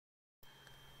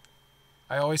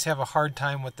I always have a hard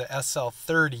time with the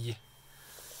SL30.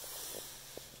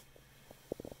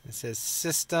 It says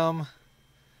System,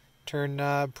 turn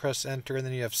knob, press Enter, and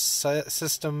then you have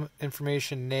System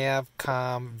Information, Nav,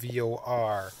 Com,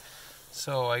 VOR.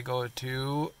 So I go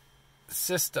to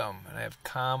System, and I have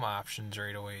Com options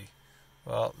right away.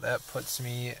 Well, that puts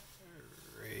me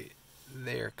right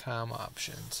there, Com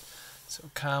options. So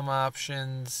Com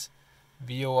options,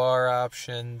 VOR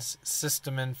options,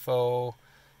 System Info,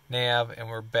 Nav, and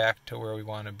we're back to where we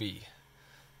want to be.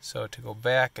 So to go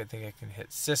back, I think I can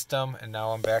hit System, and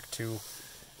now I'm back to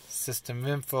System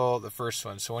Info, the first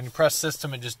one. So when you press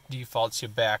System, it just defaults you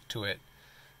back to it.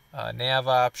 Nav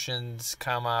options,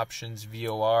 Com options,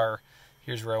 VOR.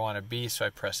 Here's where I want to be, so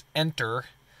I press Enter.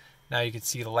 Now you can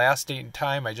see the last date and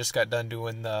time. I just got done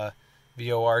doing the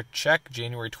VOR check,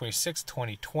 January 26,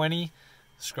 2020.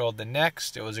 Scrolled to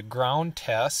next. It was a ground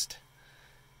test.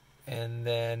 And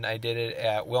then I did it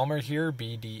at Wilmer here,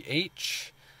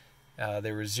 BDH.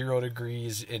 There was 0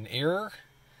 degrees in error.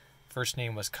 First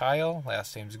name was Kyle,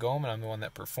 last name's Gomes, and I'm the one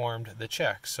that performed the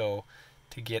check. So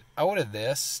to get out of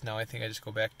this, now I think I just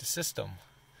go back to System.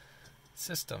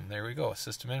 System, there we go.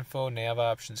 System Info, Nav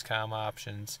options, Com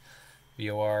options,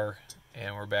 VOR,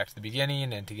 and we're back to the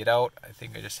beginning. And to get out, I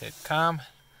think I just hit Com,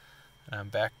 and I'm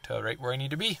back to right where I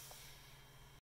need to be.